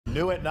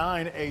New at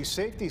 9, a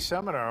safety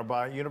seminar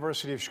by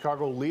University of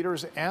Chicago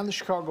leaders and the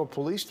Chicago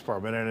Police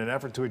Department in an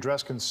effort to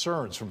address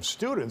concerns from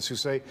students who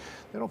say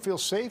they don't feel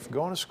safe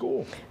going to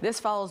school. This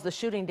follows the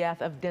shooting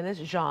death of Dennis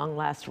Zhang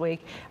last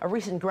week, a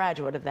recent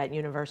graduate of that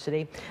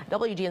university.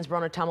 WGN's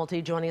Brona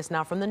Tumulty joining us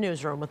now from the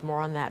newsroom with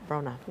more on that.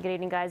 Brona. Good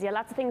evening, guys. Yeah,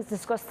 lots of things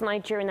discussed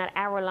tonight during that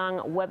hour-long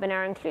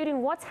webinar,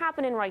 including what's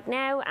happening right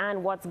now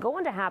and what's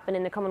going to happen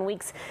in the coming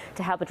weeks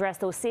to help address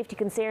those safety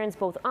concerns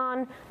both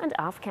on and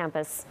off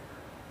campus.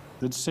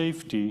 That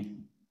safety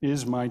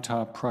is my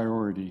top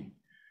priority.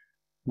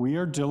 We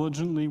are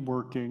diligently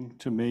working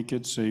to make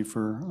it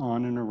safer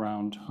on and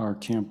around our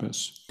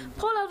campus.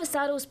 Paul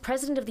Alvisado is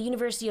president of the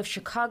University of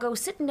Chicago,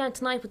 sitting down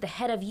tonight with the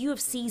head of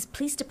UFC's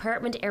Police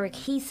Department, Eric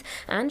Heath,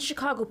 and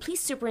Chicago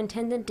Police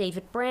Superintendent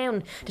David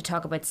Brown to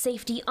talk about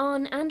safety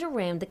on and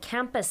around the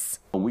campus.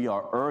 We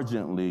are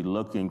urgently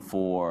looking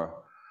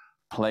for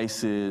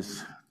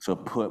places to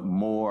put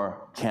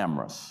more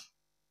cameras,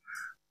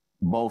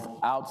 both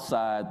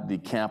outside the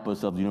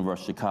campus of the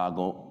University of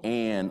Chicago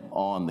and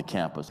on the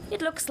campus.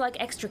 It looks like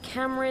extra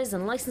cameras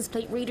and license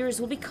plate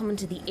readers will be coming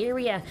to the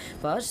area,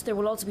 but there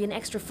will also be an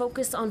extra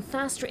focus on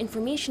faster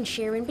information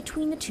sharing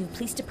between the two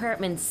police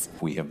departments.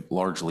 We have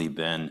largely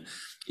been,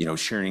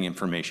 sharing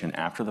information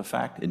after the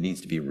fact. It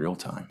needs to be real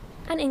time.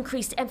 An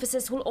increased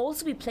emphasis will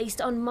also be placed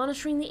on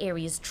monitoring the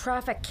area's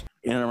traffic.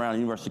 In and around the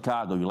University of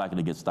Chicago, you're likely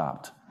to get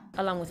stopped,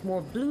 along with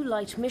more blue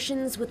light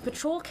missions with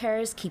patrol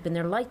cars keeping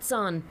their lights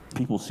on.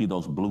 People see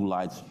those blue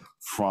lights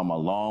from a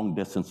long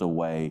distance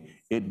away.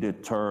 It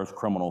deters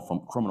criminals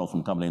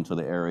from coming into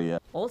the area.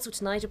 Also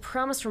tonight, a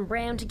promise from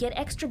Brown to get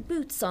extra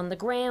boots on the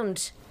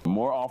ground.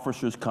 More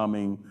officers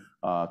coming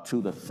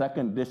to the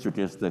 2nd district,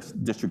 is the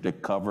district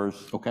that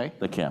covers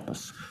the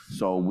campus.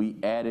 So we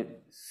added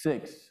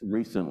 6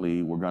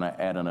 recently. We're going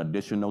to add an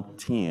additional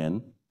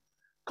 10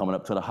 coming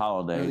up to the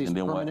holidays, and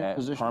then we'll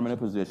add permanent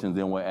positions,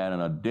 then we'll add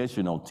an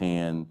additional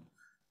 10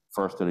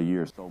 first of the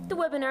year. The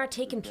webinar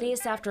taking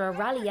place after a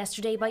rally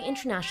yesterday by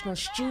international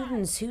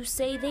students who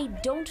say they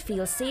don't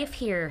feel safe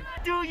here.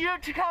 Do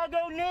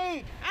UChicago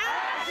need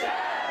action?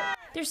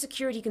 Their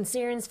security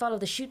concerns follow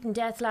the shooting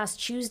death last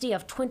Tuesday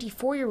of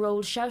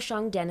 24-year-old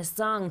Xiaoshang Dennis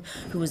Zhang,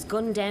 who was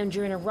gunned down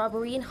during a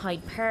robbery in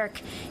Hyde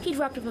Park. He'd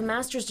wrapped up a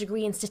master's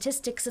degree in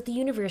statistics at the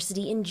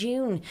university in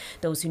June.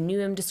 Those who knew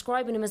him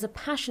describing him as a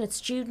passionate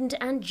student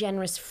and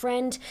generous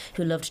friend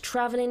who loved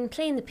travelling,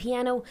 playing the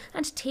piano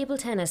and table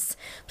tennis.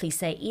 Police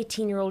say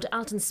 18-year-old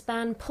Alton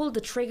Span pulled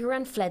the trigger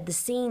and fled the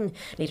scene,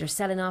 later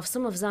selling off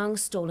some of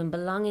Zhang's stolen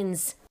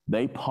belongings.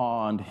 They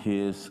pawned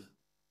his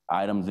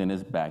items in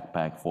his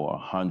backpack for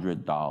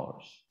 $100.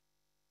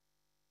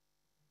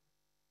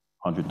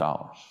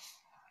 $100.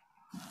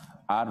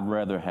 I'd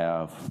rather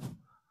have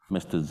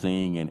Mr.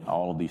 Zing and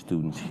all of these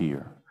students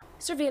here.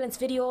 Surveillance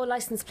video,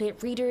 license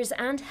plate readers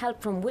and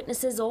help from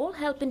witnesses all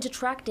helping to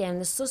track down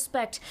the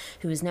suspect,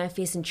 who is now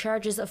facing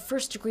charges of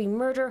first-degree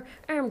murder,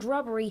 armed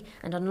robbery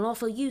and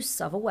unlawful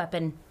use of a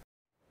weapon.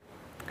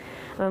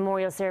 A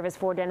memorial service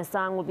for Dennis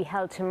Zhang will be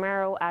held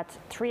tomorrow at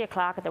 3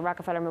 o'clock at the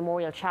Rockefeller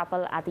Memorial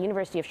Chapel at the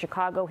University of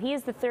Chicago. He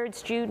is the 3rd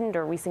student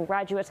or recent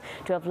graduate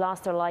to have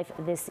lost their life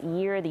this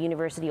year. The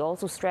university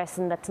also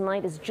stressing that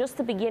tonight is just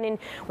the beginning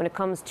when it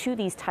comes to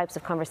these types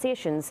of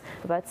conversations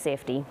about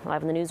safety.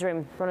 Live in the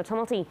newsroom, Brona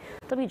Tumulty,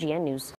 WGN News.